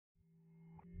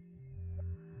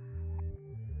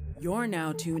You're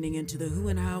now tuning into the Who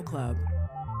and How Club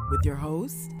with your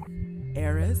host,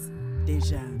 Arys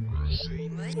Dejan.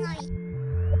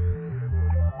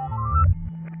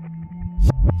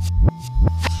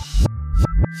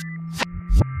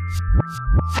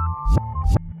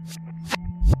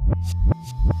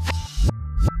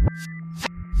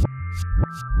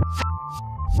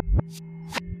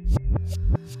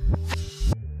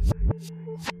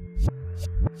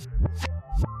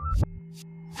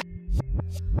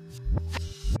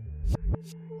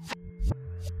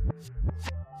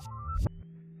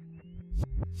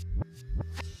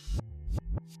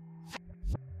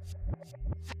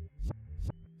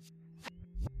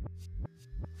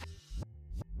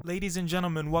 Ladies and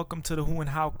gentlemen, welcome to the Who and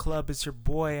How Club. It's your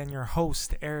boy and your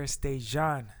host, Arys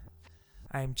Dejan.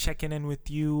 I am checking in with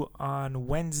you on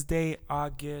Wednesday,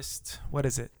 August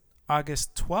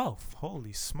 12th.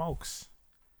 Holy smokes.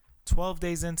 12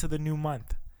 days into the new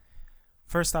month.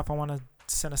 First off, I want to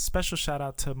send a special shout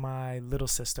out to my little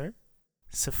sister,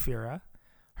 Safira.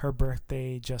 Her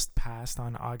birthday just passed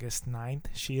on August 9th.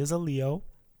 She is a Leo.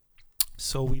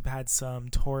 So we've had some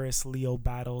Taurus-Leo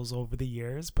battles over the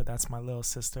years, but that's my little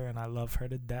sister, and I love her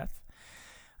to death.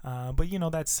 But you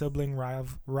know, that sibling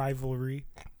rivalry,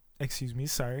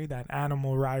 that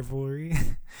animal rivalry,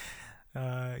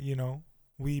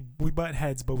 we butt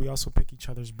heads, but we also pick each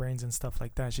other's brains and stuff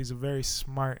like that. She's a very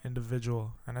smart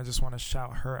individual, and I just want to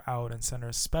shout her out and send her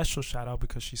a special shout out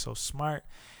because she's so smart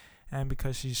and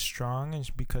because she's strong and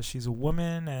because she's a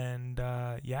woman, and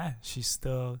she's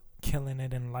still killing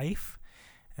it in life.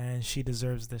 And she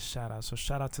deserves this shout out. So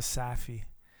shout out to Safi.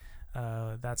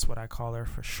 That's what I call her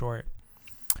for short.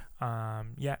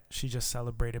 She just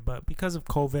celebrated. But because of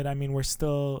COVID, I mean, we're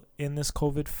still in this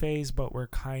COVID phase, but we're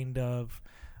kind of,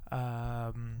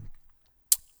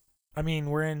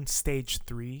 we're in stage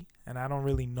 3. And I don't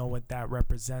really know what that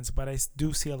represents. But I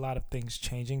do see a lot of things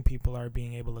changing. People are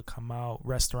being able to come out.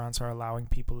 Restaurants are allowing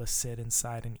people to sit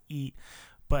inside and eat.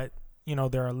 But you know,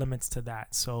 there are limits to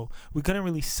that. So we couldn't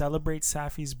really celebrate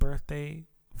Safi's birthday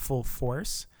full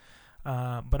force.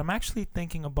 But I'm actually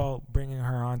thinking about bringing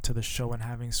her onto the show and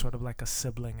having sort of like a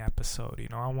sibling episode. You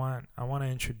know, I want to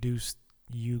introduce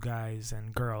you guys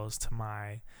and girls to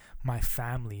my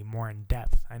family more in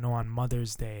depth. I know on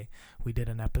Mother's Day we did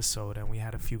an episode and we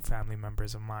had a few family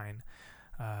members of mine.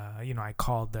 I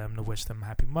called them to wish them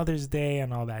happy Mother's Day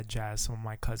and all that jazz. Some of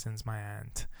my cousins, my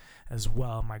aunt as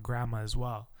well, my grandma as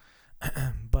well.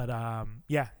 But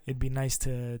it'd be nice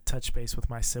to touch base with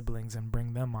my siblings and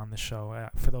bring them on the show.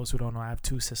 For those who don't know, I have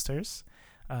 2 sisters,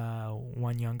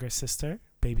 one younger sister,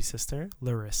 baby sister,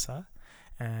 Larissa,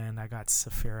 and I got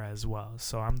Safira as well.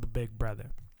 So I'm the big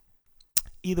brother.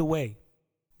 Either way,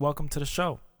 welcome to the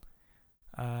show.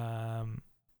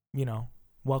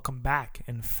 Welcome back,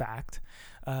 in fact.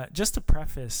 Just to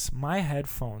preface, my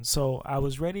headphones, so I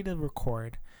was ready to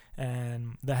record.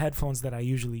 And the headphones that I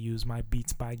usually use, my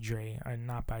Beats by Dre, are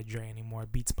not by Dre anymore,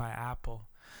 Beats by Apple.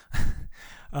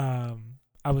 I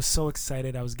was so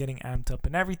excited. I was getting amped up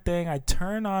and everything. I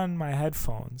turn on my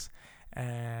headphones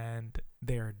and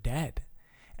they're dead.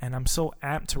 And I'm so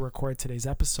amped to record today's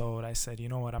episode. I said, you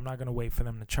know what? I'm not going to wait for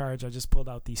them to charge. I just pulled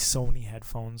out these Sony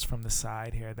headphones from the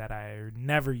side here that I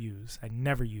never use.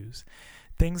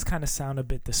 Things kind of sound a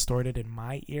bit distorted in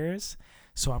my ears.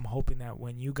 So I'm hoping that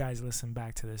when you guys listen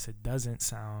back to this, it doesn't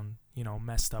sound,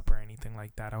 messed up or anything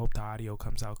like that. I hope the audio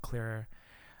comes out clearer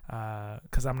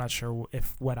because I'm not sure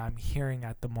if what I'm hearing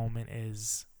at the moment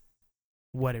is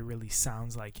what it really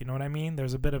sounds like. You know what I mean?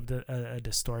 There's a bit of a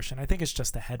distortion. I think it's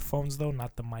just the headphones, though,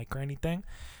 not the mic or anything.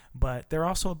 But they're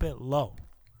also a bit low.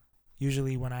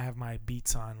 Usually when I have my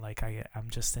beats on, like I'm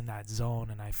just in that zone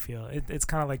and I feel it's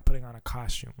kind of like putting on a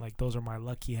costume. Like those are my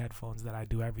lucky headphones that I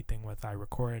do everything with. I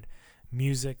record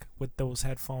music with those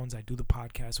headphones. I do the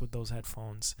podcast with those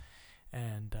headphones.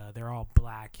 And they're all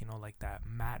black, like that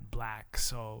matte black.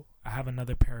 So I have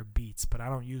another pair of Beats, but I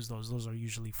don't use those. Those are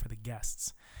usually for the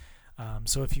guests.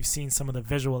 So if you've seen some of the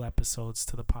visual episodes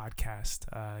to the podcast,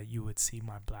 you would see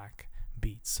my black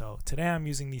Beats. So today I'm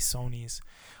using these Sonys.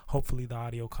 Hopefully the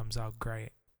audio comes out great.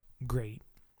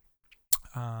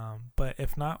 But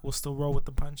if not, we'll still roll with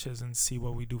the punches and see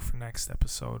what we do for next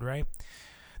episode, right?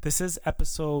 This is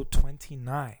episode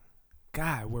 29.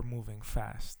 God, we're moving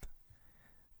fast.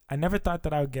 I never thought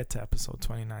that I would get to episode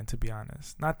 29, to be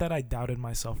honest. Not that I doubted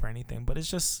myself or anything, but it's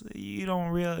just you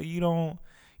don't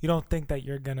think that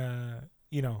you're gonna,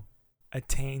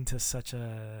 attain to such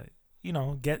a,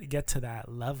 get to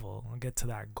that level, get to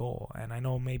that goal. And I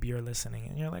know maybe you're listening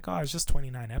and you're like, oh, it's just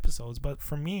 29 episodes. But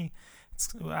for me,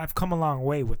 I've come a long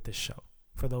way with this show.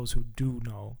 For those who do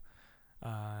know,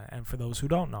 and for those who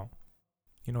don't know,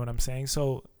 you know what I'm saying?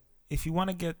 So if you want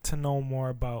to get to know more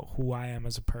about who I am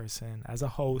as a person, as a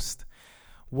host,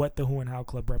 what the Who and How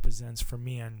Club represents for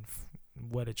me and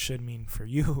what it should mean for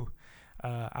you,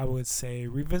 I would say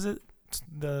revisit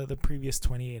the previous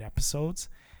 28 episodes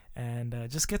and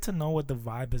just get to know what the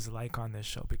vibe is like on this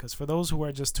show. Because for those who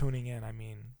are just tuning in, I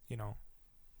mean,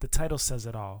 the title says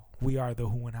it all. We are the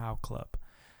Who and How Club.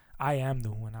 I am the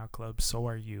Who and How Club. So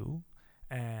are you.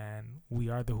 And we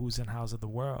are the Who's and How's of the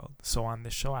world. So on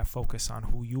this show, I focus on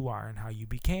who you are and how you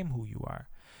became who you are.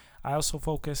 I also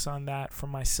focus on that for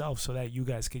myself so that you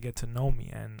guys could get to know me.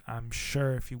 And I'm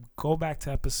sure if you go back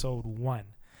to episode 1,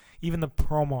 even the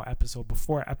promo episode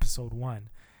before episode 1,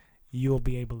 you'll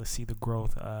be able to see the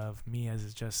growth of me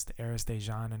as just Arys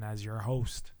Dejan and as your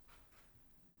host.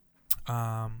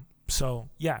 So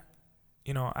yeah,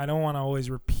 I don't want to always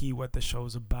repeat what the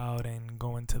show's about and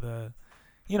go into the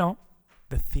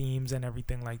themes and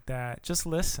everything like that. Just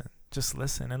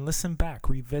listen and listen back,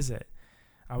 revisit.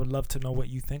 I would love to know what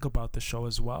you think about the show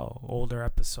as well. Older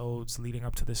episodes leading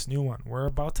up to this new one. We're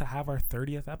about to have our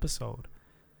 30th episode.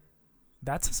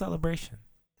 That's a celebration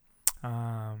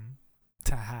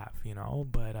to have,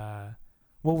 but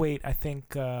we'll wait. I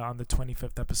think on the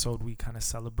 25th episode we kind of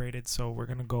celebrated, so we're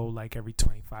gonna go like every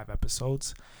 25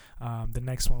 episodes. The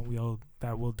next one we'll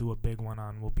do a big one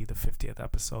on will be the 50th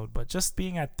episode. But just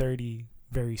being at 30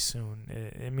 very soon,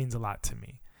 it means a lot to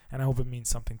me, and I hope it means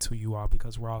something to you all,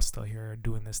 because we're all still here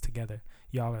doing this together.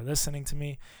 Y'all are listening to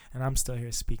me, and I'm still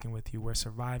here speaking with you. We're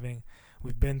surviving.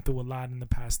 We've been through a lot in the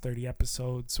past 30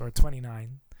 episodes, or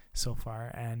 29 so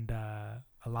far, and a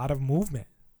lot of movement.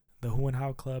 The Who and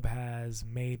How Club has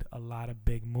made a lot of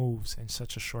big moves in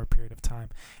such a short period of time,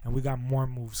 and we got more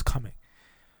moves coming.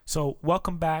 So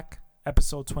welcome back,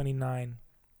 episode 29.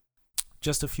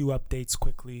 Just a few updates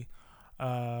quickly.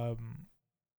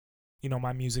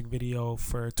 My music video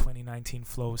for 2019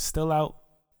 Flow is still out,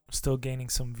 still gaining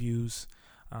some views.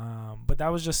 But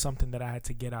that was just something that I had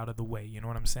to get out of the way. You know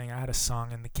what I'm saying? I had a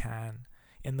song in the can,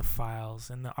 in the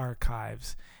files, in the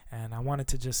archives, and I wanted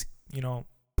to just,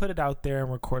 put it out there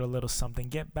and record a little something,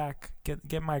 get my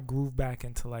groove back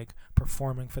into like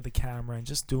performing for the camera and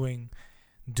just doing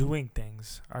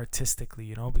things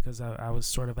artistically, because I was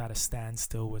sort of at a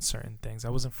standstill with certain things. I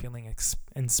wasn't feeling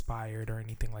inspired or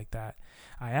anything like that.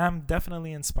 I am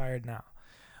definitely inspired now.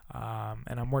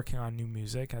 And I'm working on new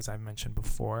music, as I mentioned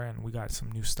before, and we got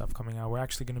some new stuff coming out. We're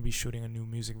actually going to be shooting a new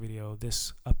music video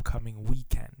this upcoming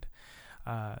weekend.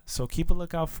 So keep a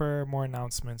lookout for more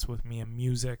announcements with me and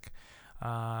music.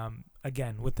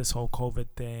 Again, with this whole COVID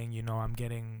thing, I'm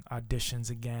getting auditions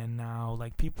again now.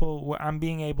 Like I'm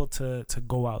being able to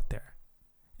go out there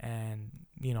and,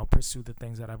 pursue the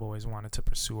things that I've always wanted to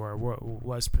pursue or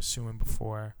was pursuing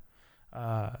before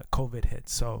COVID hit.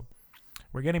 So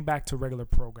we're getting back to regular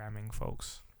programming,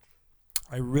 folks.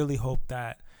 I really hope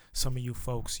that some of you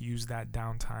folks use that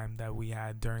downtime that we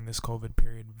had during this COVID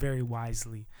period very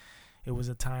wisely. It was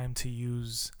a time to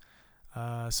use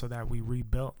so that we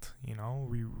rebuilt,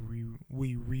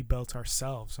 we rebuilt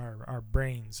ourselves, our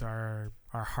brains, our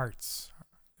hearts,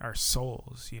 our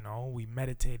souls, we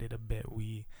meditated a bit,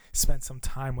 we spent some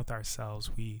time with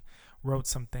ourselves, we wrote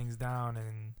some things down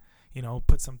and,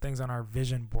 put some things on our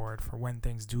vision board for when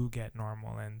things do get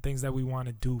normal and things that we want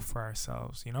to do for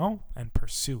ourselves, and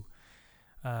pursue.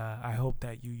 I hope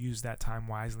that you use that time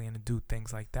wisely and to do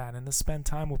things like that and to spend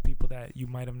time with people that you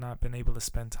might have not been able to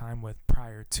spend time with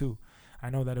prior to. I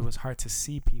know that it was hard to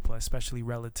see people, especially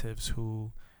relatives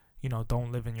who,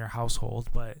 don't live in your household,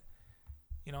 but,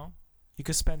 you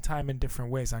could spend time in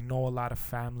different ways. I know a lot of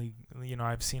family,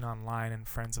 I've seen online and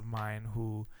friends of mine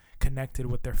who connected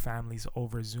with their families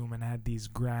over Zoom and had these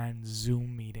grand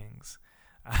Zoom meetings,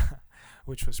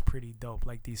 which was pretty dope,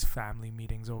 like these family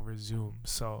meetings over Zoom.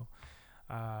 So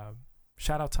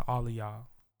shout out to all of y'all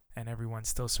and everyone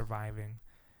still surviving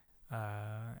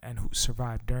and who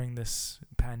survived during this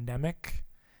pandemic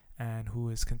and who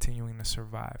is continuing to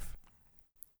survive.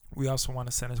 We also want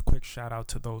to send a quick shout out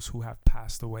to those who have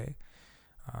passed away.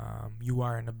 You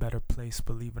are in a better place,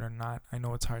 believe it or not. I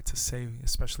know it's hard to say,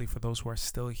 especially for those who are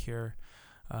still here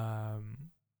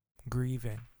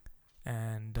grieving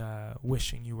and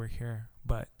wishing you were here.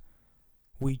 But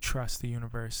we trust the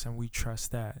universe and we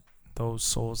trust that those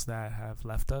souls that have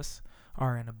left us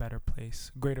are in a better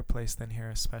place, greater place than here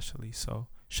especially. So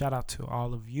shout out to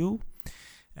all of you.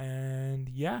 And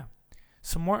yeah,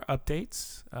 some more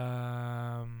updates.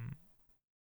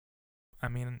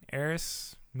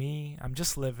 Arys, me, I'm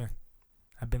just living.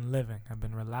 I've been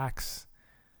relaxing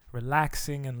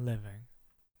and living,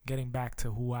 getting back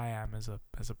to who I am as a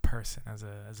person, as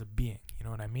a being. You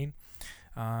know what I mean?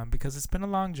 Because it's been a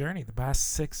long journey. The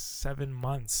past 6-7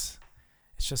 months,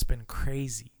 It's just been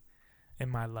crazy in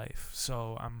my life.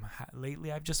 So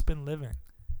lately I've just been living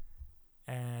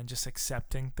and just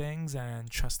accepting things and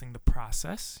trusting the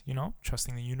process,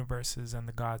 trusting the universe's and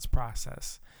the God's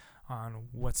process on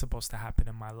what's supposed to happen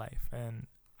in my life. And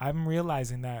I'm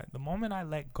realizing that the moment I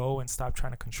let go and stop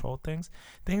trying to control things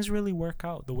really work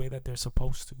out the way that they're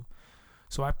supposed to.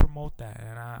 So I promote that,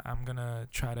 and I'm going to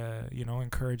try to,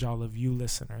 encourage all of you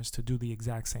listeners to do the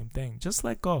exact same thing. Just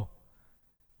let go.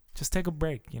 Just take a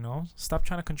break, Stop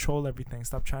trying to control everything.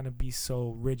 Stop trying to be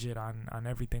so rigid on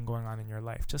everything going on in your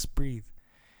life. Just breathe.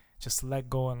 Just let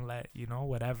go and let,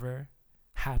 whatever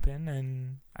happen.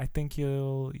 And I think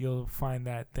you'll find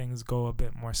that things go a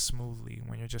bit more smoothly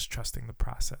when you're just trusting the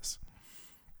process.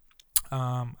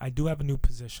 I do have a new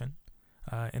position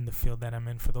in the field that I'm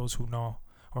in. For those who know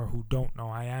or who don't know,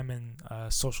 I am in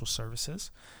social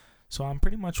services. So I'm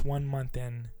pretty much 1 month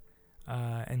in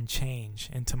and change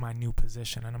into my new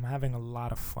position, and I'm having a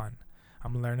lot of fun.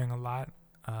 I'm learning a lot,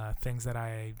 things that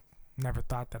I never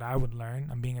thought that I would learn.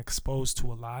 I'm being exposed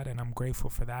to a lot, and I'm grateful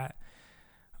for that.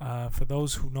 For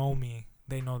those who know me,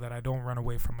 they know that I don't run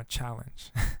away from a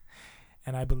challenge.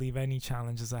 And I believe any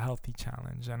challenge is a healthy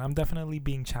challenge. And I'm definitely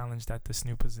being challenged at this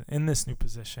new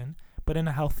position, but in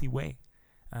a healthy way.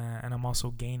 And I'm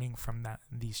also gaining from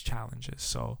these challenges.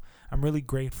 So I'm really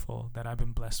grateful that I've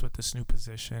been blessed with this new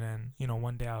position. And,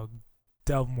 one day I'll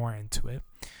delve more into it.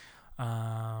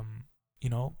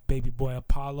 Baby boy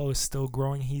Apollo is still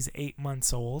growing. He's 8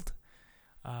 months old.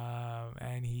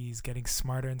 And he's getting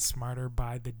smarter and smarter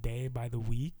by the day, by the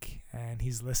week. And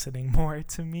he's listening more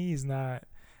to me. He's not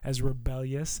as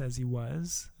rebellious as he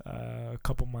was a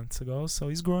couple months ago. So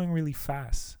he's growing really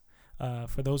fast.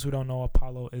 For those who don't know,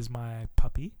 Apollo is my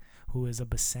puppy, who is a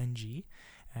Basenji,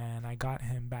 and I got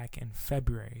him back in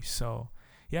February. So,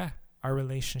 yeah, our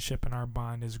relationship and our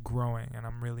bond is growing, and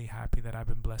I'm really happy that I've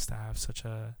been blessed to have such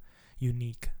a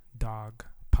unique dog,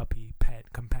 puppy,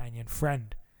 pet, companion,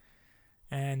 friend.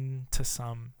 And to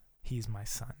some, he's my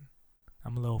son.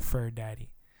 I'm a little fur daddy.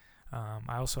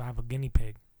 I also have a guinea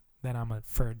pig that I'm a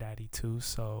fur daddy to,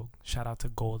 so shout out to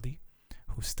Goldie,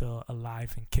 who's still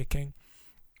alive and kicking.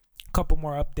 Couple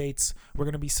more updates. We're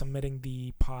going to be submitting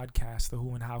the podcast, the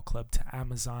Who and How Club, to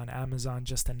Amazon. Amazon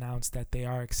just announced that they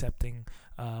are accepting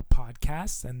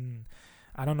podcasts, and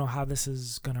I don't know how this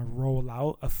is going to roll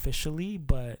out officially,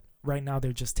 but right now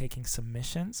they're just taking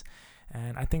submissions,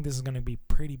 and I think this is going to be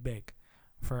pretty big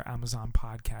for Amazon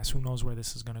podcasts. Who knows where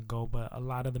this is going to go, but a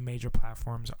lot of the major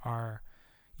platforms are,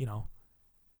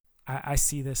 I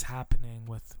see this happening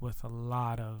with a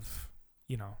lot of,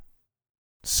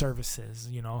 services,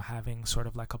 having sort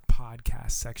of like a podcast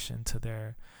section to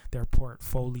their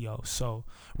portfolio. So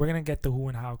we're going to get the Who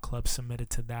and How Club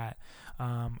submitted to that.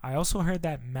 I also heard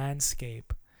that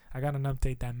I got an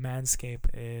update that Manscaped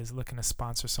is looking to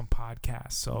sponsor some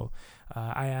podcasts. So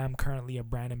I am currently a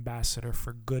brand ambassador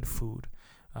for Good Food,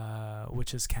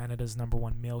 which is Canada's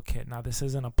 #1 meal kit. Now, this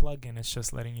isn't a plug-in. It's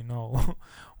just letting you know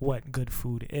what Good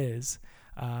Food is.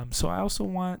 So I also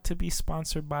want to be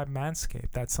sponsored by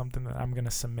Manscaped. That's something that I'm going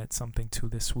to submit something to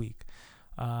this week.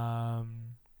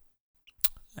 And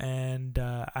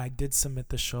I did submit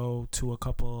the show to a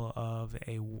couple of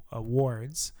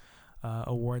award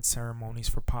ceremonies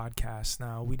for podcasts.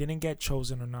 Now, we didn't get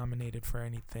chosen or nominated for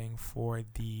anything for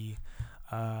the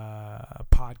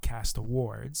podcast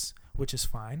awards, which is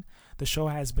fine. The show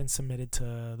has been submitted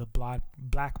to the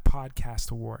Black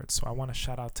Podcast Awards, so I want to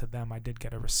shout out to them. I did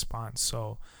get a response,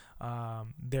 so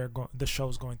the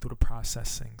show's going through the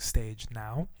processing stage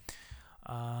now.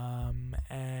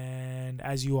 And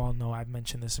as you all know, I've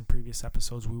mentioned this in previous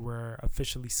episodes, we were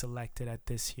officially selected at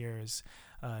this year's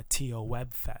TO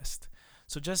Web Fest.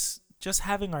 So just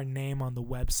having our name on the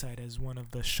website as one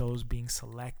of the shows being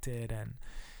selected, and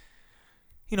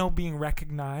being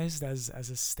recognized as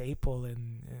a staple,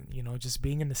 and just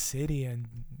being in the city and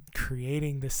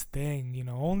creating this thing,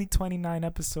 only 29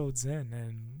 episodes in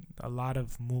and a lot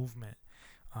of movement.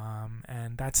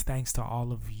 And that's thanks to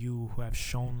all of you who have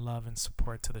shown love and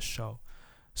support to the show.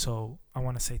 So I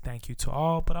want to say thank you to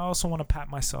all, but I also want to pat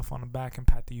myself on the back and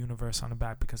pat the universe on the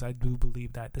back, because I do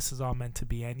believe that this is all meant to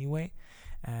be anyway.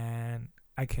 And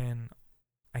I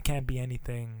can't be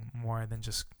anything more than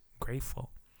just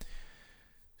grateful.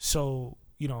 So,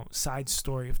 side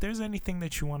story, if there's anything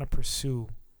that you want to pursue,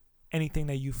 anything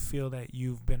that you feel that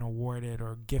you've been awarded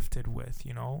or gifted with,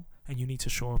 and you need to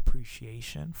show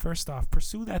appreciation, first off,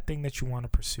 pursue that thing that you want to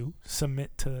pursue.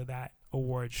 Submit to that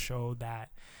award show,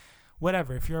 that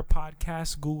whatever. If you're a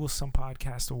podcast, Google some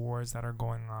podcast awards that are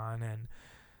going on, and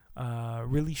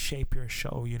really shape your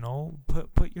show,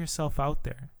 put yourself out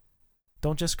there.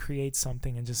 Don't just create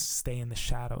something and just stay in the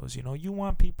shadows. You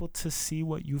want people to see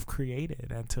what you've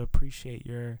created and to appreciate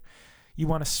you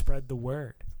want to spread the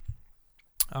word.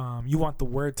 You want the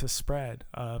word to spread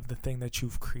of the thing that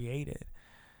you've created.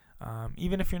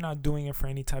 Even if you're not doing it for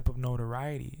any type of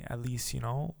notoriety, at least,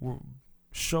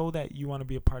 show that you want to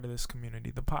be a part of this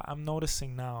community. I'm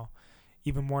noticing now,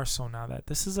 even more so now, that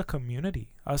this is a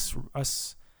community. Us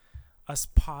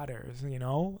potters,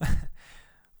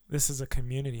 this is a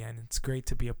community, and it's great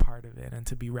to be a part of it and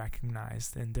to be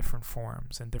recognized in different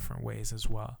forms and different ways as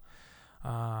well.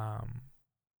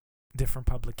 Different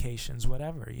publications,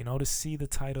 whatever, to see the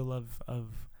title of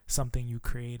something you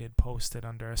created posted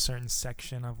under a certain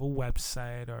section of a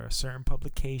website or a certain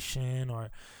publication, or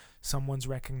someone's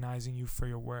recognizing you for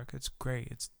your work. It's great.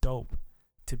 It's dope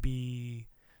to be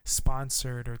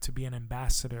sponsored or to be an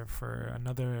ambassador for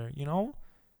another,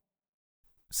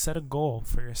 set a goal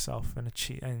for yourself and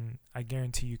achieve, and I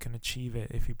guarantee you can achieve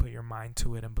it if you put your mind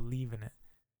to it and believe in it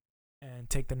and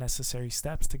take the necessary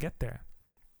steps to get there.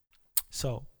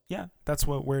 So yeah, that's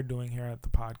what we're doing here at the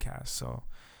podcast. So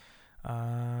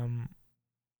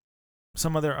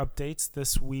some other updates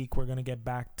this week. We're going to get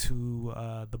back to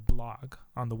the blog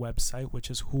on the website, which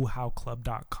is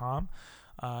whohowclub.com.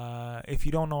 If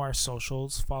you don't know our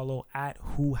socials, follow at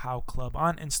whohowclub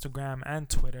on Instagram and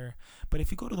Twitter. But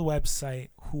if you go to the website,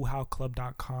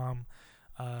 whohowclub.com,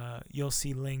 you'll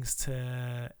see links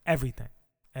to everything,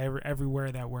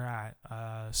 everywhere that we're at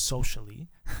socially,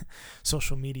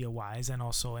 social media wise, and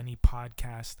also any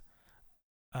podcast.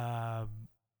 Hold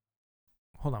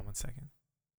on one second.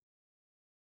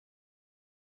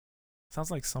 Sounds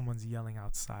like someone's yelling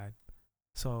outside,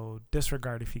 so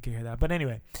disregard if you can hear that. But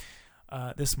anyway,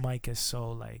 this mic is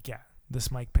so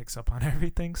this mic picks up on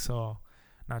everything, so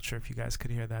not sure if you guys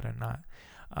could hear that or not.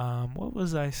 What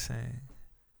was I saying?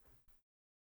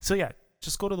 So yeah,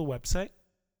 just go to the website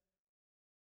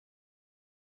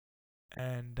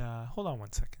and hold on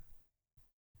one second.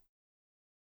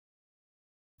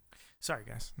 Sorry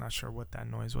guys, not sure what that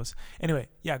noise was. Anyway,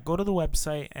 yeah, go to the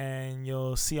website and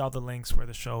you'll see all the links where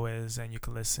the show is, and you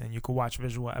can listen. You can watch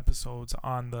visual episodes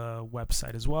on the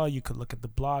website as well. You could look at the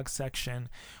blog section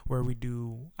where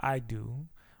I do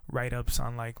write-ups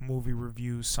on like movie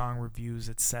reviews, song reviews,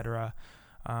 etc.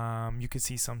 You could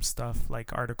see some stuff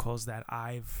like articles that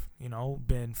I've,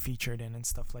 been featured in and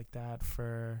stuff like that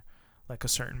for like a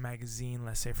certain magazine.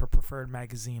 Let's say for Preferred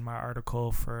Magazine, my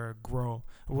article for Grow,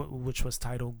 which was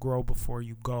titled Grow Before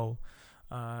You Go,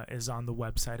 is on the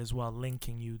website as well,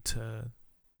 linking you to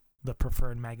the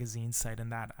Preferred Magazine site in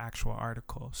that actual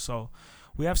article. So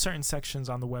we have certain sections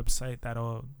on the website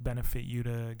that'll benefit you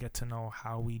to get to know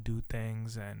how we do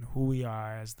things and who we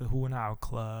are as the Who and How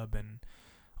Club and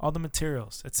all the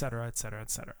materials, etc., etc.,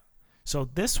 etc. So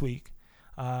this week,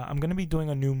 I'm going to be doing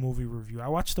a new movie review. I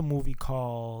watched a movie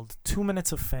called 2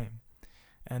 Minutes of Fame,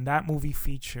 and that movie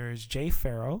features Jay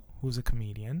Farrow, who's a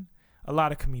comedian. A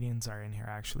lot of comedians are in here,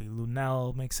 actually.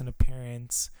 Lunel makes an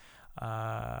appearance.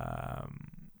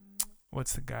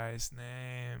 What's the guy's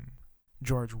name?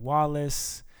 George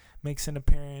Wallace makes an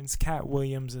appearance. Cat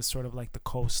Williams is sort of like the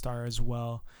co-star as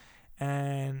well.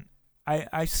 And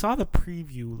I saw the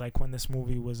preview like when this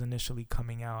movie was initially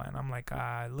coming out, and I'm like,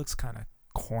 it looks kind of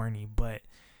corny, but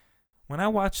when I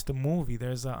watched the movie,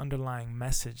 there's an underlying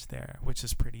message there, which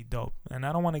is pretty dope. And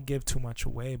I don't want to give too much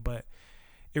away, but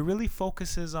it really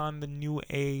focuses on the new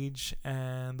age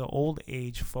and the old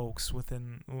age folks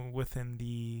within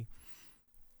the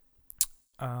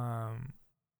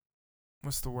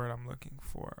what's the word I'm looking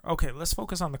for? Okay, let's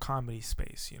focus on the comedy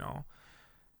space,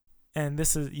 And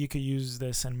this is, you could use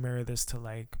this and mirror this to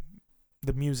like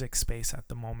the music space at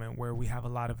the moment, where we have a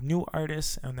lot of new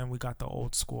artists, and then we got the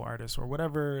old school artists, or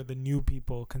whatever the new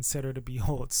people consider to be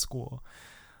old school.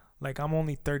 Like, I'm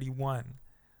only 31,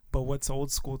 but what's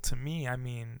old school to me? I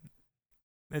mean,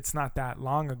 it's not that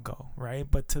long ago, right?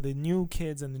 But to the new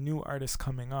kids and the new artists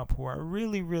coming up who are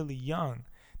really, really young,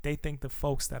 they think the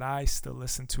folks that I still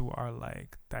listen to are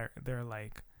like, they're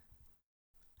like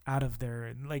out of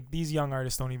their, like, these young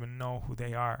artists don't even know who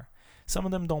they are. Some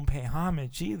of them don't pay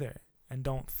homage either, and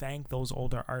don't thank those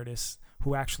older artists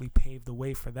who actually paved the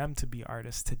way for them to be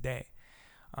artists today.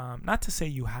 Not to say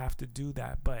you have to do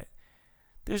that, but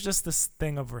there's just this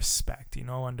thing of respect,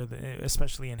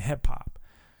 especially in hip hop.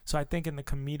 So I think in the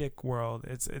comedic world,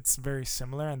 it's very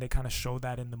similar, and they kind of show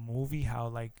that in the movie, how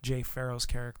like Jay Farrow's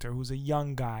character, who's a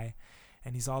young guy,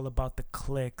 and he's all about the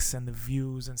clicks and the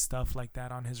views and stuff like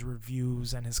that on his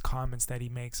reviews and his comments that he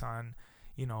makes on,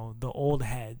 the old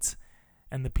heads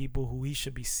and the people who he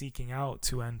should be seeking out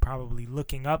to and probably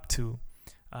looking up to.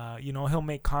 He'll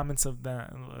make comments of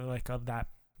that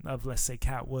of let's say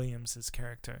Cat Williams'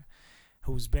 character,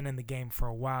 who's been in the game for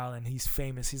a while and he's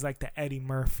famous. He's like the Eddie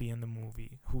Murphy in the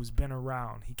movie, who's been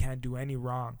around. He can't do any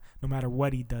wrong no matter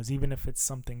what he does, even if it's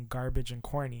something garbage and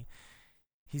corny.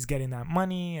 He's getting that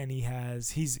money and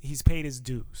he's paid his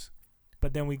dues.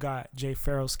 But then we got Jay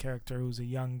Farrell's character, who's a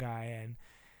young guy, and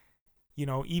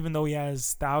even though he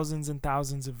has thousands and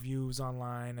thousands of views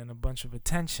online and a bunch of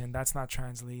attention, that's not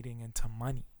translating into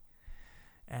money.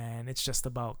 And it's just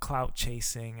about clout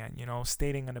chasing and,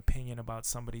 stating an opinion about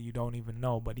somebody you don't even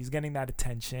know. But he's getting that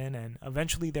attention, and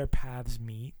eventually their paths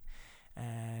meet.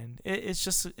 And it's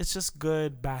just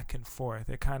good back and forth.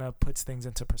 It kind of puts things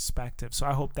into perspective. So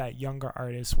I hope that younger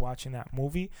artists watching that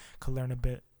movie could learn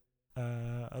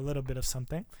a little bit of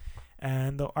something.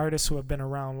 And the artists who have been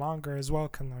around longer as well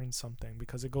can learn something,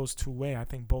 because it goes two way. I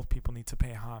think both people need to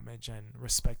pay homage and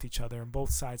respect each other, and both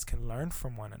sides can learn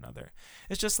from one another.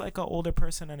 It's just like an older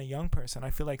person and a young person. I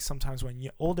feel like sometimes when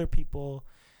older people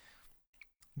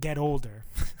get older,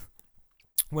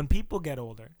 when people get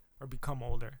older or become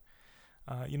older,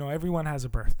 everyone has a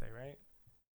birthday, right?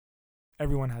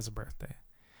 Everyone has a birthday.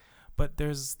 But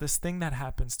there's this thing that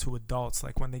happens to adults,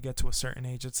 like when they get to a certain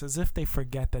age, it's as if they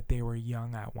forget that they were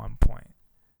young at one point.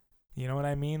 You know what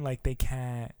I mean? Like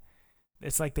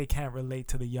it's like they can't relate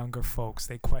to the younger folks.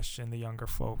 They question the younger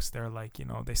folks. They're like,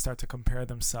 they start to compare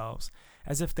themselves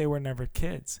as if they were never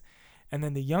kids. And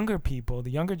then the younger people,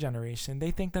 the younger generation, they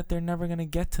think that they're never going to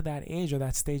get to that age or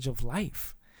that stage of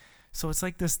life. So it's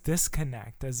like this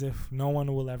disconnect, as if no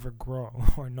one will ever grow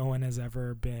or no one has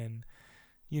ever been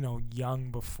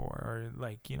young before, or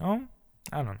I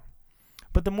don't know.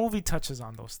 But the movie touches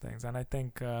on those things, and I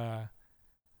think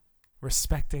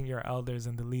respecting your elders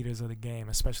and the leaders of the game,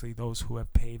 especially those who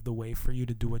have paved the way for you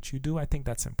to do what you do, I think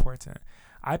that's important.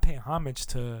 I pay homage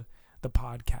to the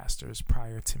podcasters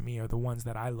prior to me, or the ones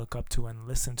that I look up to and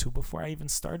listen to before I even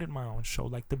started my own show,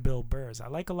 like the Bill Burrs. I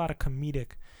like a lot of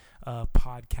comedic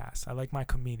podcasts. I like my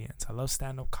comedians. I love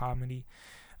stand-up comedy.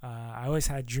 I always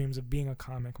had dreams of being a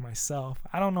comic myself.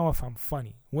 I don't know if I'm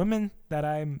funny. Women that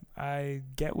I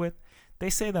get with,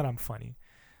 they say that I'm funny.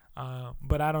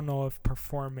 But I don't know if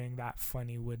performing that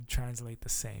funny would translate the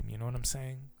same. You know what I'm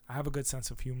saying? I have a good sense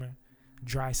of humor,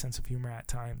 dry sense of humor at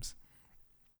times,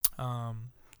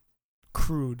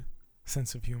 crude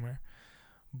sense of humor.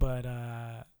 But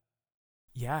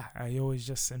yeah, I always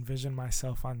just envision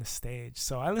myself on the stage.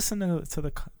 So I listen to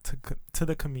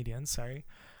the comedians. Sorry.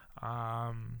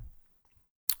 I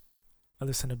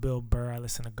listen to Bill Burr. I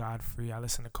listen to Godfrey. I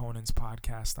listen to Conan's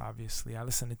podcast, obviously. I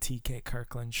listen to TK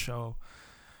Kirkland's show.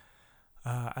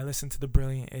 I listen to The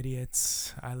Brilliant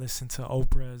Idiots. I listen to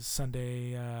Oprah's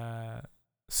Sunday,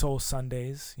 Soul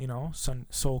Sundays,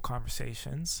 Soul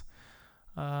Conversations.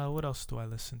 What else do I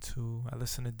listen to? I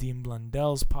listen to Dean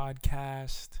Blundell's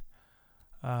podcast.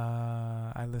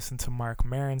 I listen to Mark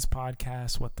Maron's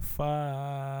podcast, What the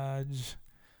Fudge.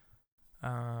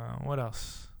 What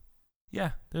else?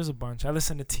 Yeah, there's a bunch. I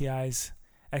listen to T.I.'s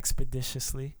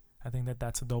Expeditiously. I think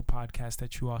that's a dope podcast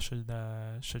that you all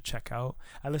should check out.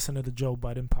 I listen to the Joe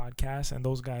Budden podcast, and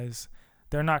those guys,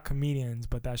 they're not comedians,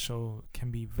 but that show can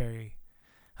be very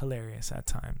hilarious at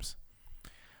times.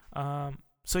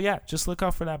 So yeah, just look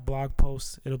out for that blog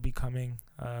post. It'll be coming,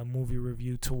 movie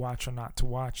review to watch or not to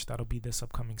watch. That'll be this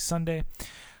upcoming Sunday.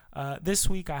 This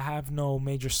week I have no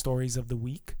major stories of the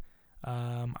week.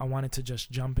 I wanted to just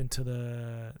jump into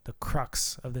the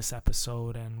crux of this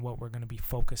episode and what we're going to be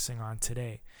focusing on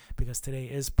today, because today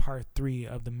is part 3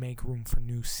 of the Make Room for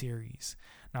New series.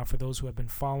 Now, for those who have been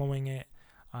following it,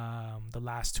 the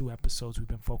last 2 episodes we've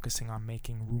been focusing on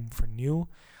making room for new.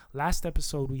 Last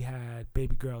episode we had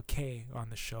baby girl K on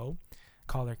the show.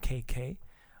 Call her KK.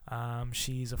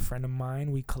 She's a friend of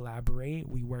mine. We collaborate.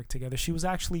 We work together. She was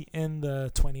actually in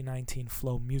the 2019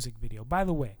 Flow music video. By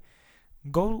the way,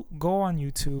 Go on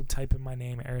YouTube, type in my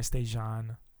name, Arys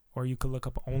Dejan, or you could look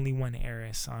up Only One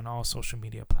Arys on all social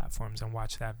media platforms and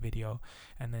watch that video,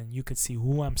 and then you could see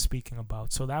who I'm speaking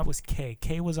about. So that was Kay.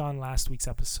 Kay was on last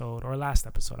episode,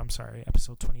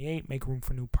 episode 28, Make Room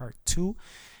for New Part 2,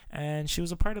 and she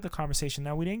was a part of the conversation.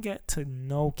 Now, we didn't get to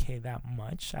know Kay that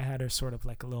much. I had her sort of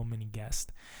like a little mini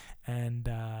guest, and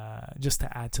just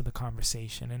to add to the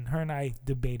conversation, and her and I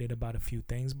debated about a few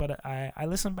things, but I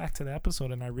listened back to the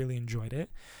episode and I really enjoyed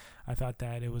it. I thought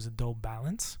that it was a dope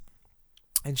balance,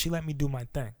 and she let me do my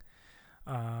thing,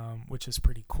 which is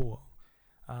pretty cool.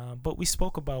 But we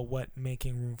spoke about what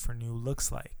making room for new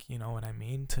looks like, you know what I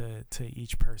mean, to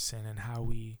each person, and how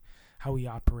we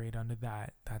operate under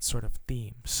that sort of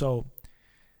theme. So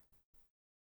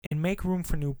in Make Room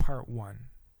for New Part 1,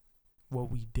 what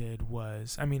we did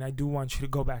was, I do want you to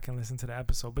go back and listen to the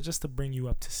episode, but just to bring you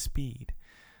up to speed,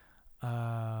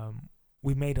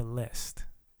 we made a list.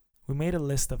 We made a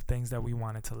list of things that we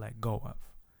wanted to let go of.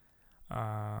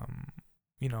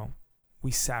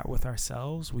 We sat with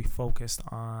ourselves. We focused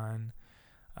on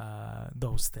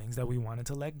those things that we wanted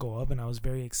to let go of, and I was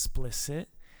very explicit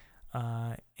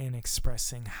in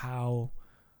expressing how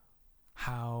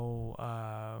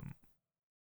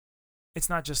it's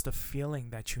not just a feeling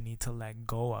that you need to let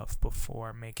go of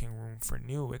before making room for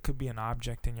new. It could be an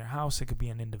object in your house. It could be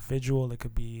an individual. It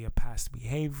could be a past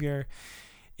behavior.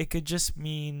 It could just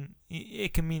mean,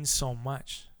 it can mean so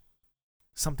much.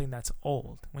 Something that's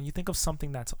old. When you think of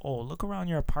something that's old, look around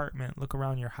your apartment, look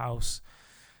around your house.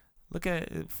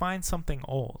 Find something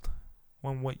old,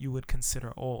 what you would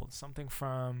consider old. Something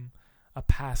from a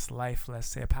past life, let's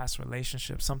say, a past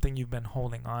relationship, something you've been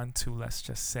holding on to, let's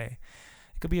just say.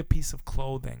 It could be a piece of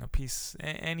clothing,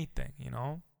 anything,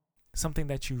 something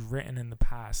that you've written in the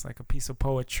past, like a piece of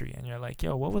poetry, and you're like,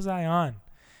 yo, what was I on?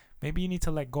 Maybe you need to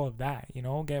let go of that,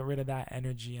 get rid of that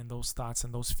energy and those thoughts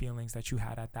and those feelings that you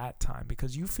had at that time,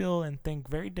 because you feel and think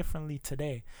very differently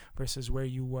today versus where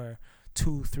you were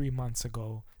 2-3 months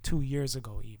ago, 2 years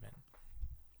ago even.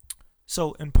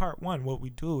 So in part 1, what we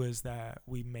do is that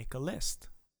we make a list.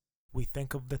 We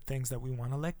think of the things that we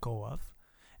want to let go of,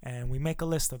 and we make a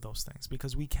list of those things,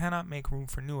 because we cannot make room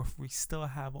for new if we still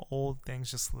have old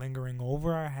things just lingering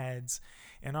over our heads,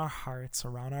 in our hearts,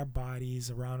 around our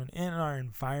bodies, in our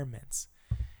environments.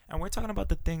 And we're talking about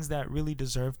the things that really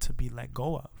deserve to be let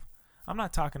go of. I'm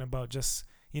not talking about just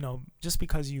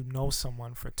because you know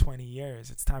someone for 20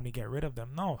 years, it's time to get rid of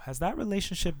them. No, has that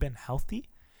relationship been healthy?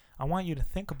 I want you to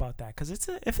think about that, because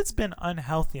if it's been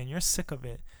unhealthy and you're sick of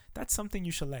it, that's something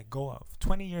you should let go of,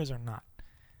 20 years or not.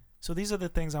 So these are the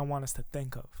things I want us to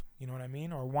think of, you know what I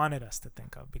mean? Or wanted us to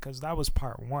think of, because that was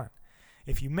part 1.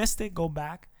 If you missed it, go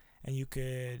back and you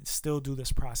could still do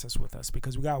this process with us,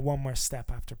 because we got one more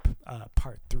step after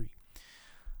part 3.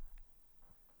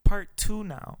 Part 2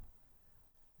 now,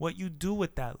 what you do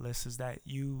with that list is that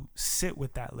you sit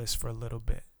with that list for a little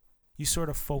bit. You sort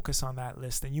of focus on that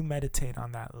list and you meditate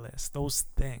on that list, those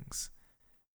things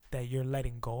that you're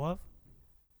letting go of.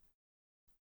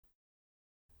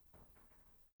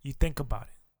 You think about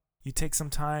it. You take some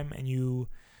time and you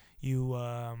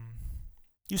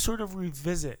sort of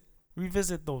revisit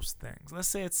those things. Let's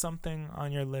say it's something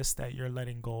on your list that you're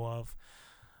letting go of.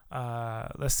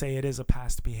 Let's say it is a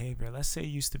past behavior. Let's say you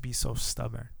used to be so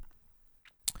stubborn,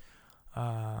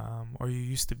 or you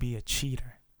used to be a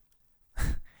cheater,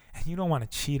 and you don't want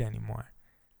to cheat anymore.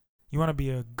 You want to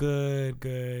be a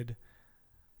good,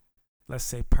 let's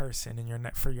say,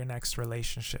 person for your next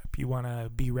relationship. You want to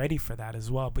be ready for that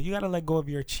as well, but you got to let go of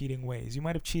your cheating ways. You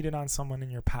might have cheated on someone in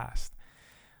your past,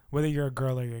 whether you're a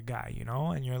girl or you're a guy,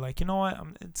 and you're like, you know what,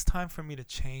 it's time for me to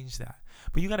change that.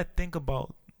 But you got to think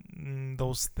about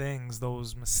those things,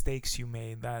 those mistakes you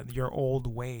made, that your old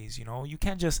ways. You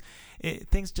can't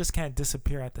things just can't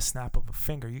disappear at the snap of a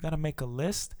finger. You got to make a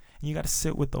list, and you got to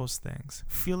sit with those things,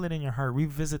 feel it in your heart,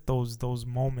 revisit those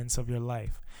moments of your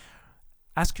life.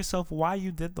 Ask yourself why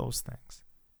you did those things.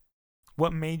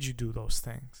 What made you do those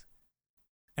things?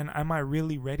 And am I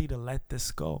really ready to let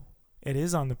this go? It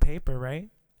is on the paper, right?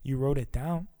 You wrote it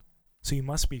down, so you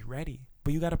must be ready.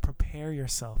 But you got to prepare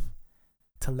yourself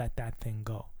to let that thing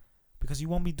go, because you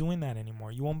won't be doing that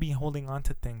anymore. You won't be holding on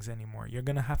to things anymore. You're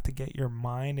going to have to get your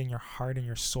mind and your heart and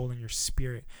your soul and your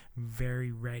spirit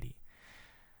very ready.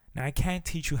 Now, I can't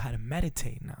teach you how to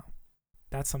meditate now.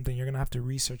 That's something you're going to have to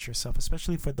research yourself,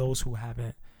 especially for those who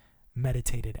haven't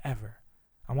meditated ever.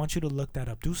 I want you to look that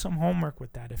up. Do some homework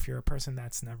with that if you're a person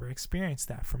that's never experienced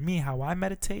that. For me, how I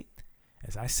meditate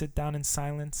is I sit down in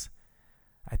silence.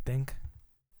 I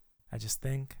just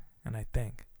think, and I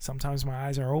think. Sometimes my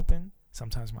eyes are open.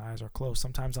 Sometimes my eyes are closed.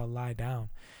 Sometimes I'll lie down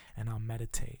and I'll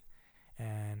meditate,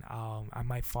 and I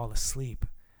might fall asleep,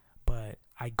 but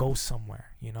I go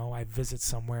somewhere, I visit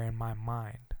somewhere in my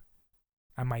mind.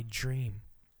 I might dream,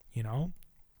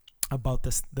 about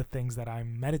the things that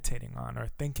I'm meditating on or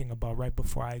thinking about right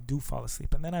before I do fall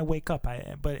asleep. And then I wake up,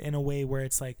 but in a way where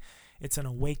it's like, it's an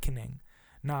awakening,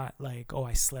 not like, oh,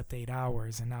 I slept 8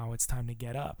 hours and now it's time to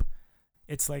get up.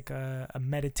 It's like a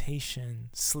meditation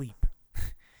sleep,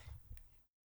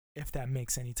 if that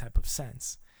makes any type of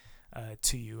sense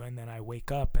to you. And then I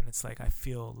wake up and it's like I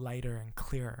feel lighter and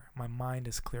clearer. My mind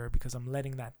is clearer because I'm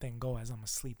letting that thing go as I'm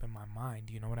asleep in my mind.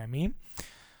 You know what I mean?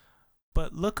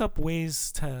 But look up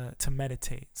ways to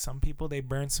meditate. Some people, they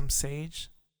burn some sage.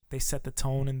 They set the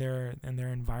tone in their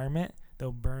environment.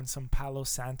 They'll burn some Palo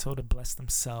Santo to bless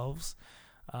themselves.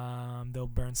 They'll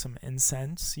burn some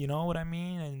incense, you know what I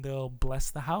mean? And they'll bless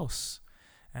the house.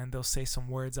 And they'll say some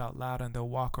words out loud, and they'll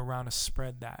walk around to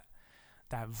spread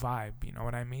vibe, you know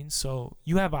what I mean? So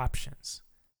you have options.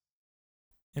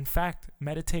 In fact,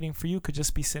 meditating for you could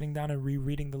just be sitting down and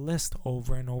rereading the list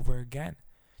over and over again,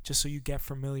 just so you get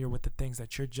familiar with the things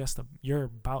that you're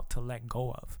about to let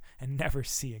go of and never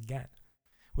see again.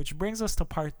 Which brings us to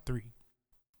part 3.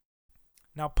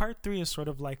 Now, part 3 is sort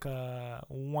of like a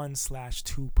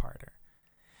 1/2-parter,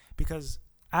 because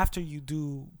after you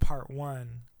do part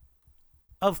 1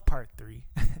 of part 3,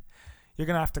 you're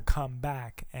going to have to come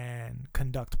back and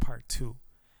conduct part 2.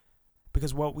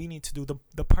 Because what we need to do,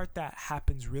 the part that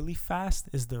happens really fast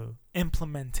is the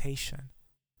implementation.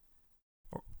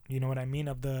 Or, you know what I mean?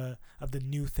 Of the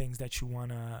new things that you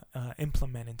want to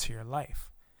implement into your life.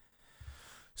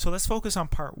 So let's focus on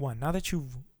part 1. Now that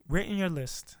you've written your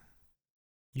list,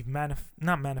 you've but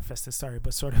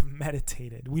sort of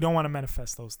meditated. We don't want to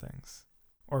manifest those things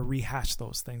or rehash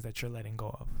those things that you're letting go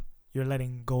of. You're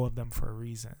letting go of them for a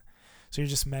reason. So you're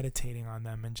just meditating on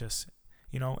them and just,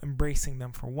 embracing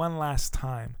them for one last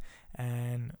time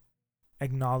and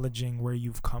acknowledging where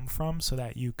you've come from so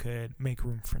that you could make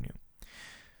room for new.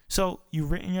 So you've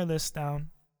written your list down,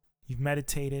 you've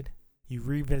meditated, you've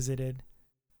revisited,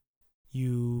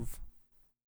 you've,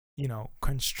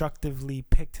 constructively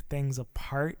picked things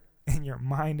apart in your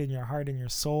mind and your heart and your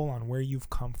soul on where you've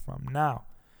come from. Now,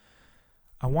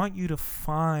 I want you to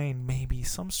find maybe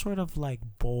some sort of like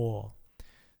bowl,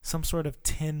 some sort of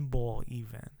tin bowl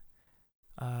even.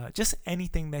 Just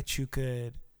anything that you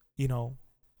could,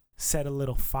 set a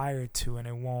little fire to and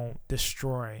it won't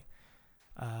destroy.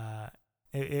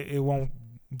 It won't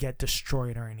get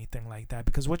destroyed or anything like that.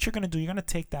 Because what you're going to do, you're going to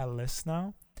take that list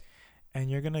now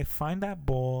and you're going to find that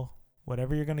bowl,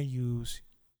 whatever you're going to use.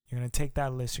 You're going to take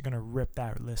that list, you're going to rip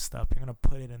that list up. You're going to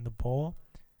put it in the bowl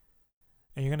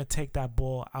and you're going to take that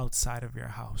bowl outside of your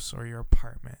house or your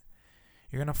apartment.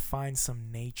 You're going to find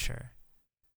some nature.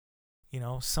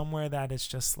 Somewhere that is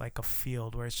just like a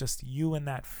field where it's just you in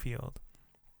that field.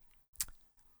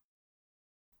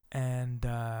 And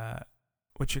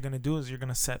what you're going to do is you're going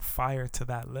to set fire to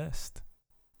that list.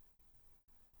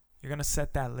 You're going to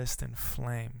set that list in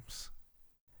flames.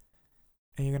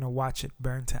 And you're going to watch it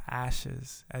burn to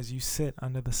ashes as you sit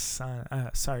under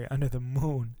the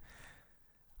moon.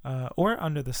 Or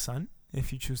under the sun,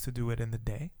 if you choose to do it in the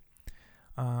day.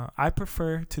 I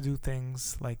prefer to do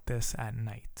things like this at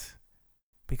night.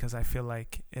 Because I feel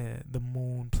like the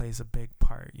moon plays a big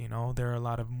part, There are a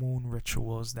lot of moon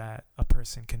rituals that a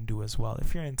person can do as well,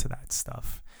 if you're into that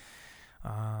stuff.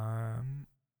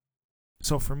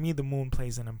 So for me, the moon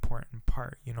plays an important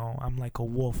part, I'm like a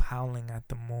wolf howling at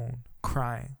the moon,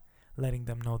 crying, letting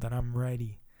them know that I'm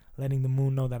ready, letting the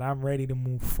moon know that I'm ready to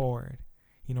move forward.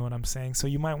 You know what I'm saying? So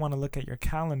you might want to look at your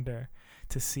calendar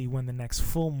to see when the next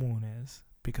full moon is,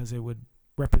 because it would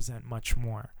represent much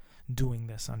more doing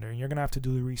this under, and you're gonna have to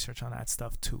do the research on that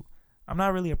stuff too. I'm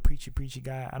not really a preachy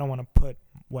guy. I don't want to put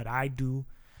what I do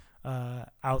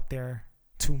out there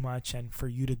too much and for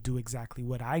you to do exactly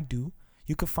what I do.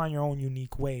 You could find your own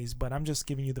unique ways, but I'm just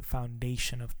giving you the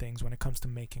foundation of things when it comes to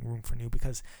making room for new,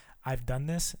 because I've done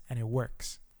this and it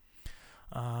works.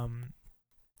 So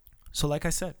like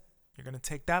I said, you're gonna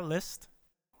take that list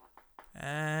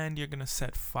and you're gonna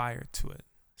set fire to it,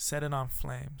 set it on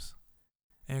flames.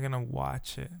 And you're going to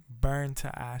watch it burn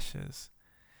to ashes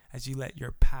as you let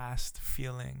your past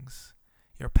feelings,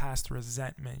 your past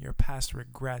resentment, your past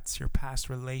regrets, your past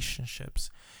relationships,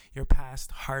 your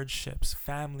past hardships,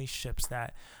 family ships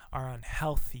that are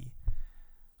unhealthy,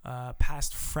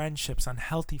 past friendships,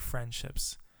 unhealthy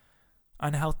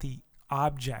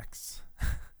objects,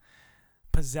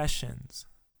 possessions,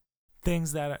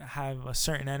 things that have a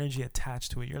certain energy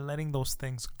attached to it. You're letting those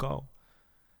things go.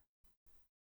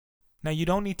 Now, you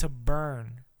don't need to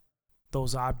burn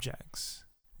those objects.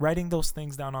 Writing those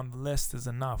things down on the list is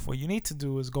enough. What you need to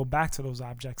do is go back to those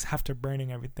objects after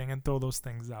burning everything and throw those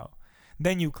things out.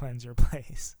 Then you cleanse your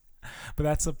place. But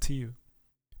that's up to you.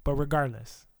 But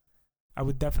regardless, I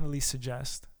would definitely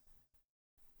suggest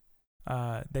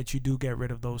that you do get rid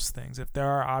of those things. If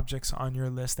there are objects on your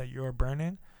list that you're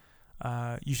burning,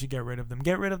 you should get rid of them.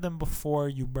 Get rid of them before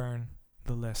you burn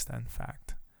the list, in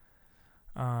fact.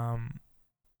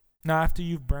 Now, after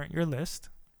you've burnt your list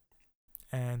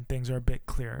and things are a bit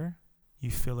clearer, you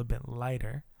feel a bit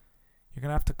lighter, you're going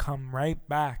to have to come right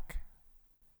back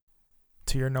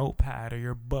to your notepad or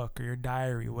your book or your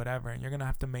diary, whatever, and you're going to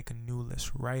have to make a new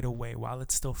list right away while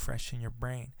it's still fresh in your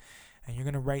brain. And you're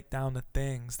going to write down the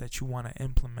things that you want to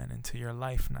implement into your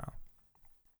life now.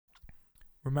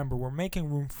 Remember, we're making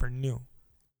room for new.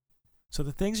 So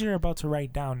the things you're about to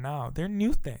write down now, they're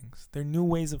new things. They're new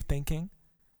ways of thinking.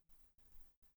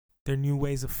 There are new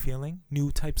ways of feeling,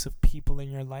 new types of people in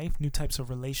your life, new types of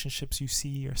relationships you see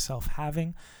yourself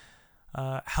having,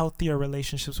 healthier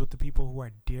relationships with the people who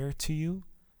are dear to you.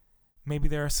 Maybe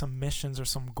there are some missions or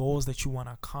some goals that you want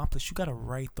to accomplish. You got to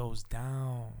write those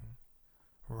down.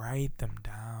 Write them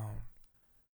down.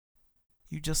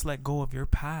 You just let go of your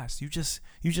past. You just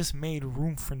made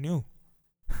room for new.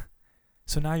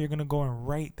 So now you're going to go and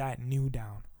write that new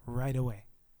down right away.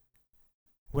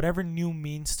 Whatever new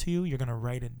means to you, you're going to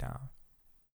write it down.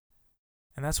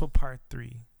 And that's what part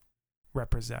 3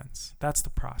 represents. That's the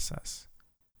process.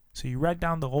 So you write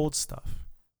down the old stuff.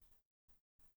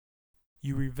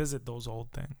 You revisit those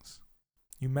old things.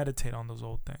 You meditate on those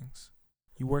old things.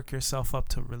 You work yourself up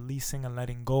to releasing and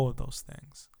letting go of those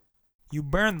things. You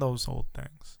burn those old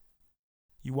things.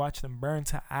 You watch them burn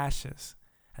to ashes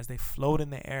as they float in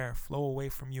the air, flow away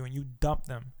from you, and you dump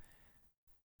them.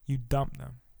 You dump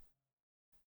them.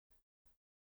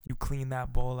 You clean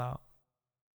that bowl out.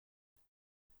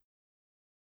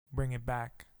 Bring it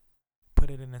back. Put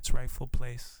it in its rightful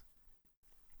place.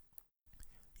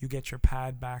 You get your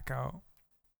pad back out.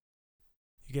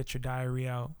 You get your diary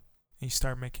out. And you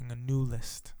start making a new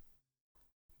list.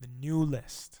 The new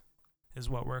list is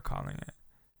what we're calling it.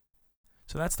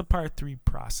 So that's the part 3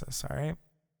 process, all right?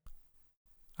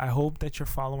 I hope that you're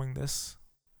following this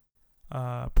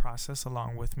process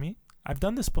along with me. I've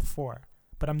done this before,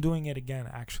 but I'm doing it again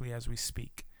actually as we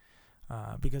speak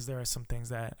because there are some things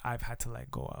that I've had to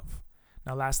let go of.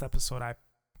 Now, last episode, I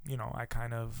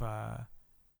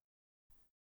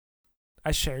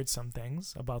shared some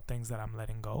things about things that I'm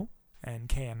letting go, and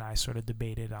Kay and I sort of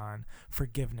debated on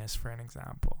forgiveness, for an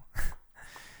example,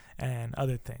 and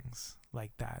other things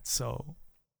like that. So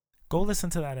go listen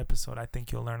to that episode. I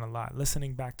think you'll learn a lot.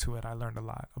 Listening back to it, I learned a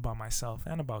lot about myself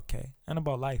and about Kay and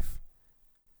about life.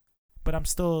 But I'm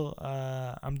still,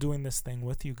 I'm doing this thing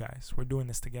with you guys. We're doing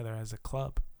this together as a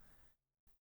club.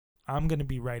 I'm going to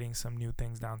be writing some new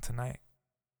things down tonight.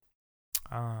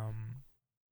 And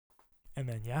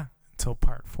then, until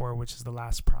part 4, which is the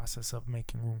last process of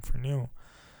making room for new.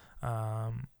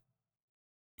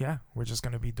 We're just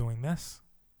going to be doing this.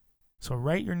 So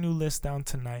write your new list down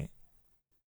tonight.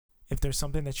 If there's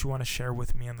something that you want to share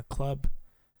with me in the club,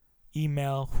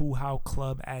 email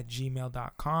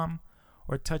whohowclub@gmail.com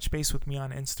or touch base with me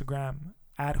on Instagram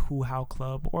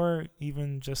 @whohowclub, or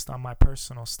even just on my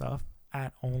personal stuff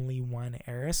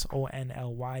 @only1arys,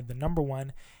 ONLY, the number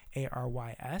 1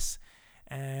 ARYS,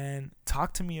 and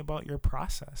talk to me about your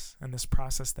process and this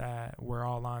process that we're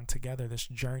all on together, this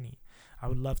journey. I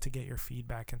would love to get your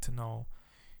feedback and to know,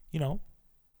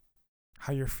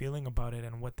 how you're feeling about it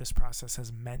and what this process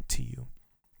has meant to you.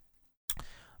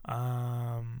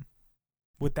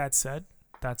 With that said,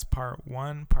 that's part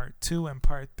 1, part 2, and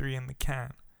part 3 in the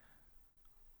can.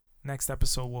 Next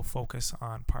episode, we'll focus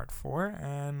on part 4,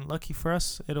 and lucky for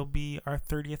us, it'll be our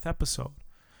 30th episode.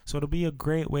 So it'll be a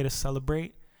great way to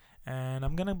celebrate, and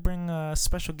I'm going to bring a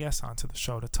special guest onto the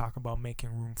show to talk about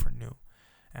making room for new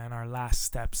and our last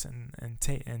steps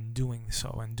in doing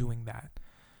so and doing that.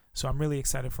 So I'm really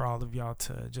excited for all of y'all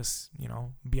to just,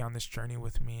 be on this journey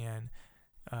with me and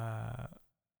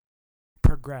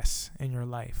progress in your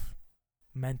life,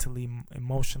 mentally,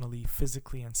 emotionally,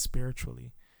 physically, and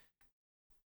spiritually.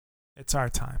 It's our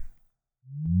time.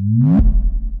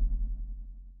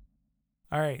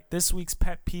 All right, this week's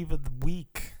pet peeve of the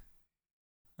week.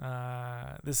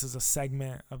 This is a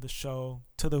segment of the show,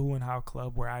 To the Who and How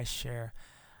Club, where I share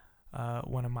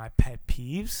one of my pet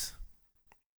peeves.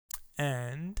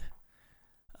 And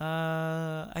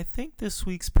I think this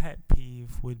week's pet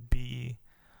peeve would be,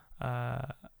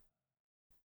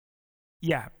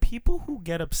 people who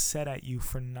get upset at you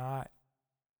for not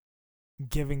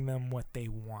giving them what they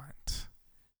want.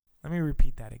 Let me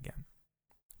repeat that again.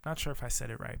 Not sure if I said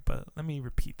it right, but let me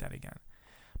repeat that again.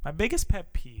 My biggest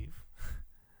pet peeve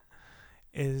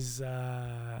is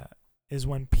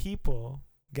when people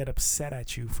get upset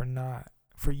at you for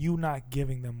you not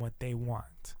giving them what they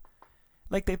want.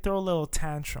 Like they throw a little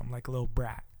tantrum, like a little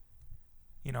brat.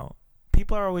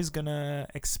 People are always gonna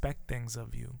expect things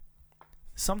of you.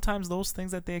 Sometimes those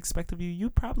things that they expect of you, you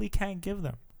probably can't give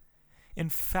them. In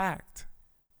fact,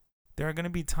 there are gonna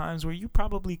be times where you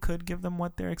probably could give them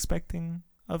what they're expecting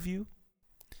of you,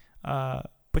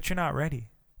 but you're not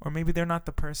ready. Or maybe they're not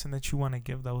the person that you want to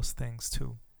give those things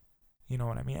to. You know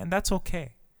what I mean? And that's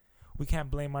okay. We can't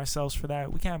blame ourselves for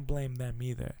that. We can't blame them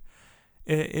either.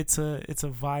 It's a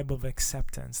vibe of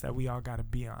acceptance that we all got to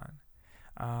be on.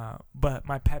 But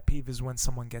my pet peeve is when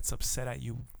someone gets upset at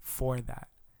you for that.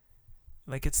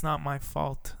 Like, it's not my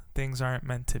fault. Things aren't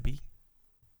meant to be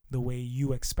the way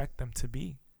you expect them to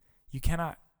be. You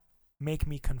cannot make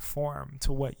me conform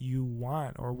to what you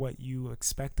want or what you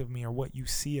expect of me or what you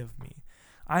see of me.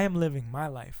 I am living my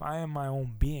life. I am my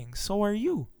own being. So are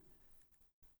you.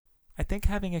 I think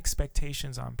having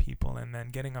expectations on people and then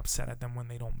getting upset at them when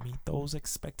they don't meet those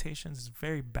expectations is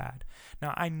very bad.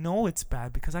 Now, I know it's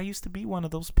bad because I used to be one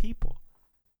of those people.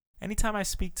 Anytime I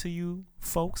speak to you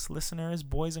folks, listeners,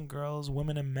 boys and girls,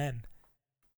 women and men,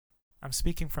 I'm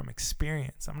speaking from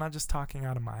experience. I'm not just talking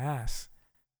out of my ass.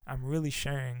 I'm really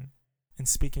sharing and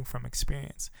speaking from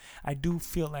experience. I do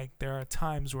feel like there are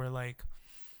times where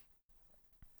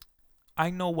I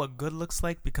know what good looks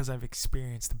like because I've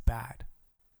experienced bad.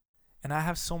 And I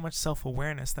have so much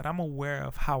self-awareness that I'm aware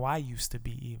of how I used to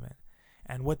be even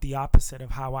and what the opposite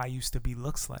of how I used to be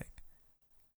looks like.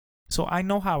 So I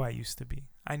know how I used to be.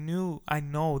 I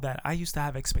know that I used to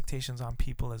have expectations on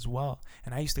people as well.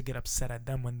 And I used to get upset at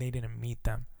them when they didn't meet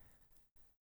them.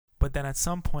 But then at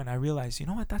some point I realized, you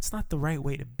know what, that's not the right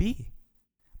way to be.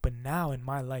 But now in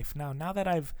my life, now that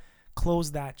I've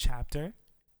closed that chapter,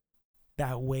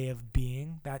 that way of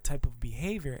being, that type of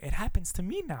behavior, it happens to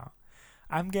me now.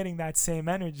 I'm getting that same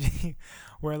energy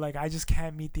where I just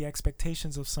can't meet the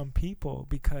expectations of some people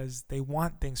because they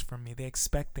want things from me. They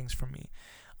expect things from me.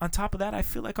 On top of that, I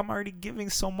feel like I'm already giving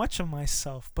so much of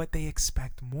myself, but they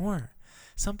expect more.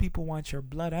 Some people want your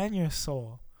blood and your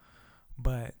soul,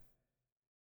 but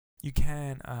you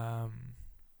can, I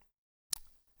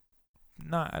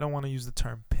don't want to use the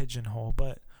term pigeonhole,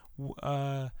 but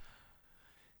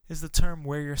is the term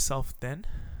wear yourself thin?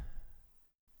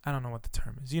 I don't know what the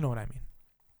term is. You know what I mean.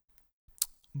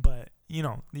 But, you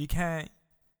can't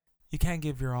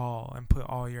give your all and put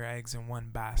all your eggs in one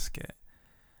basket.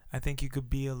 I think you could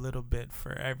be a little bit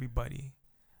for everybody.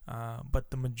 But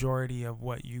the majority of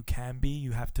what you can be,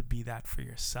 you have to be that for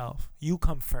yourself. You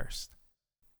come first.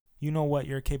 You know what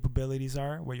your capabilities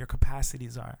are, what your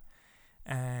capacities are.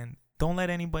 And don't let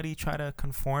anybody try to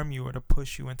conform you or to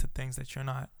push you into things that you're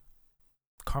not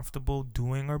comfortable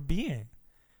doing or being.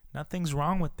 Nothing's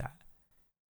wrong with that.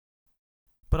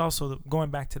 But also,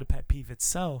 going back to the pet peeve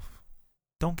itself,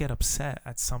 don't get upset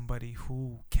at somebody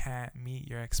who can't meet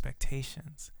your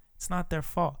expectations. It's not their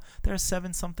fault. There are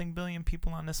 7-something billion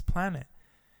people on this planet.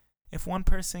 If one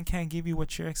person can't give you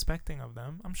what you're expecting of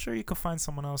them, I'm sure you could find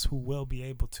someone else who will be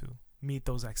able to meet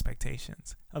those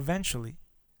expectations eventually.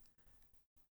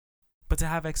 But to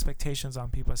have expectations on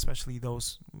people, especially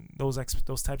those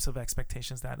types of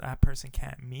expectations that person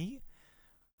can't meet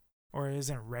or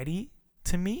isn't ready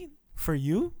to meet for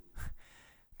you,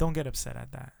 don't get upset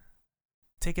at that.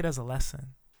 Take it as a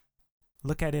lesson.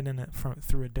 Look at it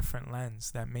through a different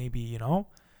lens that maybe, I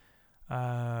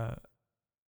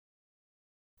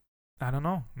don't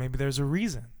know. Maybe there's a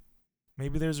reason.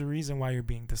 Maybe there's a reason why you're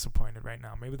being disappointed right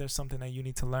now. Maybe there's something that you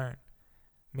need to learn.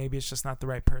 Maybe it's just not the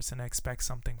right person to expect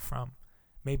something from.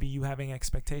 Maybe you having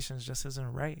expectations just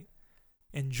isn't right.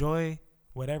 Enjoy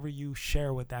whatever you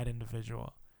share with that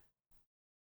individual.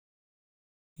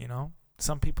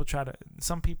 Some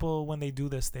people, when they do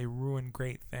this, they ruin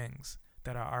great things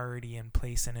that are already in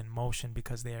place and in motion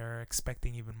because they are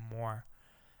expecting even more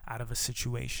out of a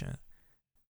situation.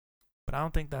 But I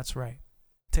don't think that's right.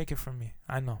 Take it from me.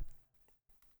 I know.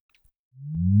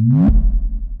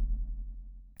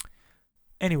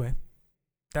 Anyway,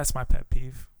 that's my pet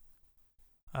peeve.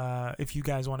 If you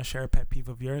guys want to share a pet peeve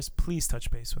of yours, please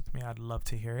touch base with me. I'd love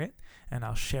to hear it, and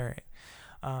I'll share it.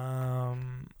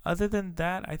 Other than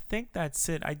that, I think that's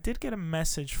it. I did get a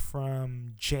message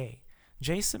from Jay.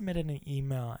 Jay submitted an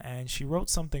email, and she wrote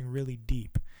something really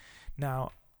deep.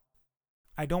 Now,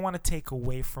 I don't want to take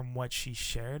away from what she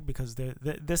shared because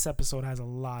this episode has a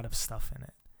lot of stuff in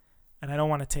it. And I don't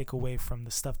want to take away from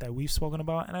the stuff that we've spoken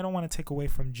about, and I don't want to take away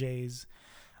from Jay's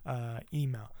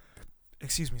email.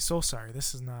 Excuse me, so sorry.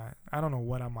 I don't know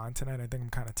what I'm on tonight. I think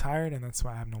I'm kind of tired, and that's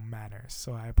why I have no manners.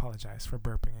 So I apologize for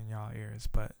burping in y'all ears,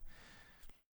 but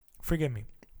forgive me.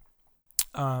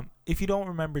 If you don't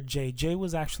remember Jay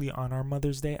was actually on our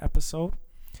Mother's Day episode,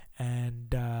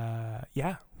 and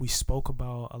we spoke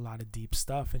about a lot of deep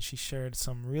stuff, and she shared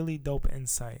some really dope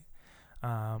insight.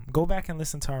 Go back and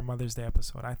listen to our Mother's Day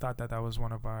episode. I thought that was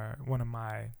one of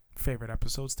my favorite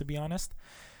episodes, to be honest.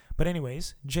 But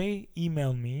anyways, Jay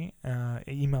emailed me,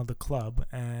 emailed the club,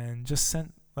 and just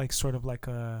sent sort of like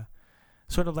a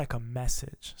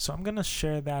message. So I'm gonna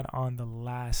share that on the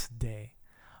last day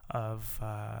of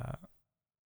our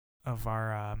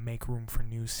Make Room for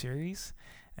New series,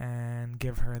 and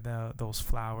give her those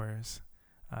flowers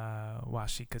while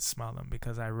she could smell them,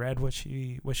 because I read what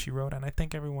she wrote, and I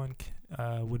think everyone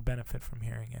would benefit from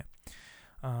hearing it.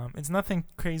 It's nothing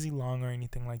crazy long or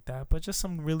anything like that, but just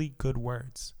some really good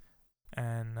words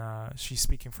and she's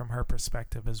speaking from her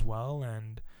perspective as well.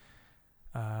 And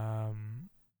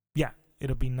yeah,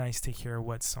 it'll be nice to hear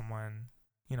what someone,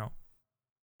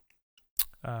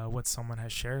 what someone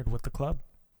has shared with the club.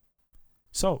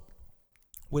 So,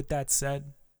 with that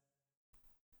said,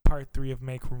 part 3 of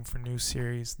Make Room for New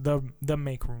series, the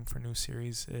Make Room for New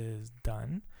series is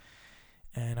done.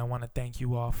 And I want to thank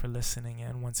you all for listening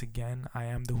in. Once again, I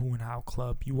am the Who and How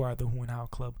Club. You are the Who and How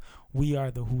Club. We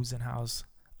are the Who's and How's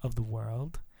of the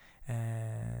world.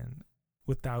 And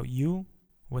without you,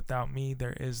 without me,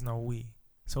 there is no we.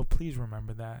 So please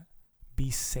remember that.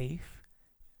 Be safe.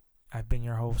 I've been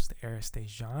your host, Arys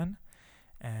Dejan.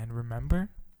 And remember,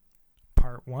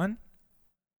 part 1,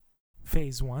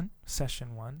 phase 1,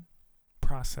 session 1,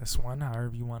 process 1,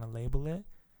 however you want to label it.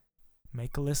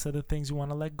 Make a list of the things you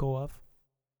want to let go of.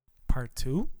 Part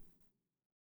 2,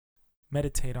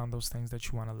 meditate on those things that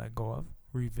you want to let go of.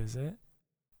 Revisit.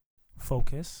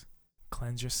 Focus.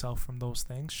 Cleanse yourself from those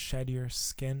things. Shed your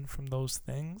skin from those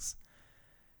things.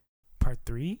 Part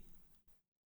 3,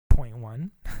 point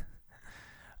 1,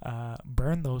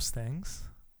 burn those things.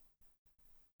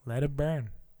 Let it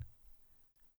burn.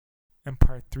 And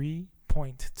part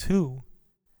 3.2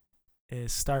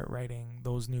 is start writing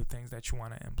those new things that you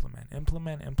want to implement.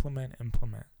 Implement.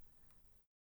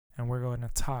 And we're going to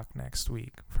talk next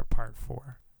week for part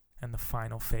 4 and the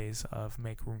final phase of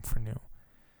Make Room for New.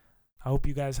 I hope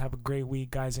you guys have a great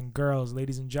week, guys and girls,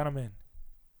 ladies and gentlemen.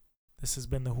 This has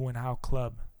been the Who and How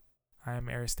Club. I am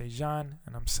Arys Dejan,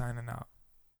 and I'm signing out.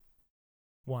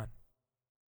 1.